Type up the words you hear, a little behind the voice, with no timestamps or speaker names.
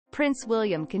Prince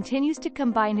William continues to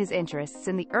combine his interests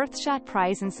in the Earthshot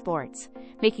Prize and sports,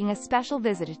 making a special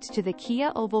visit to the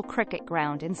Kia Oval Cricket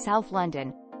Ground in South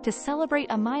London to celebrate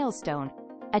a milestone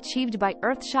achieved by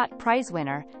Earthshot Prize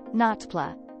winner,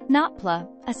 Notpla. Notpla,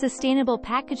 a sustainable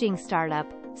packaging startup,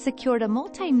 secured a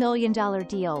multi-million-dollar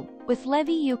deal with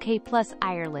Levy UK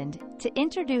Ireland to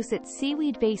introduce its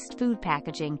seaweed-based food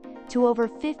packaging to over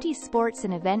 50 sports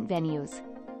and event venues.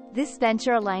 This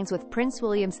venture aligns with Prince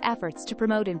William's efforts to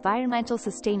promote environmental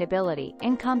sustainability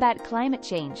and combat climate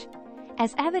change,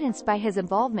 as evidenced by his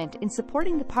involvement in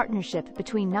supporting the partnership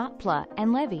between Notpla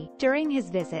and Levy. During his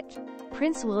visit,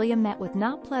 Prince William met with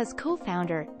Notpla's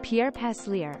co-founder, Pierre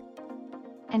Paslier,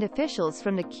 and officials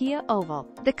from the Kia Oval.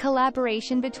 The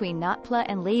collaboration between Notpla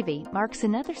and Levy marks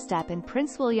another step in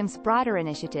Prince William's broader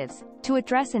initiatives to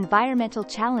address environmental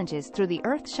challenges through the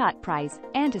Earthshot Prize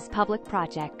and his public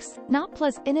projects.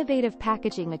 Notpla's innovative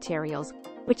packaging materials,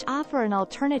 which offer an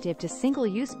alternative to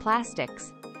single-use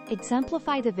plastics,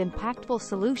 exemplify the impactful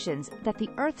solutions that the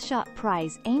Earthshot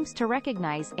Prize aims to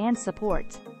recognize and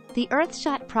support. The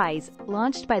Earthshot Prize,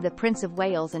 launched by the Prince of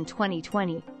Wales in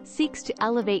 2020, seeks to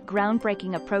elevate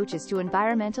groundbreaking approaches to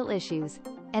environmental issues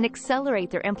and accelerate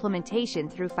their implementation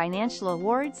through financial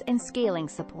awards and scaling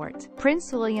support.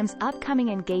 Prince William's upcoming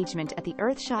engagement at the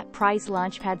Earthshot Prize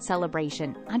Launchpad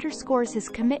celebration underscores his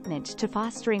commitment to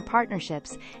fostering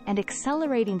partnerships and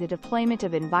accelerating the deployment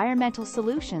of environmental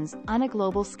solutions on a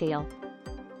global scale.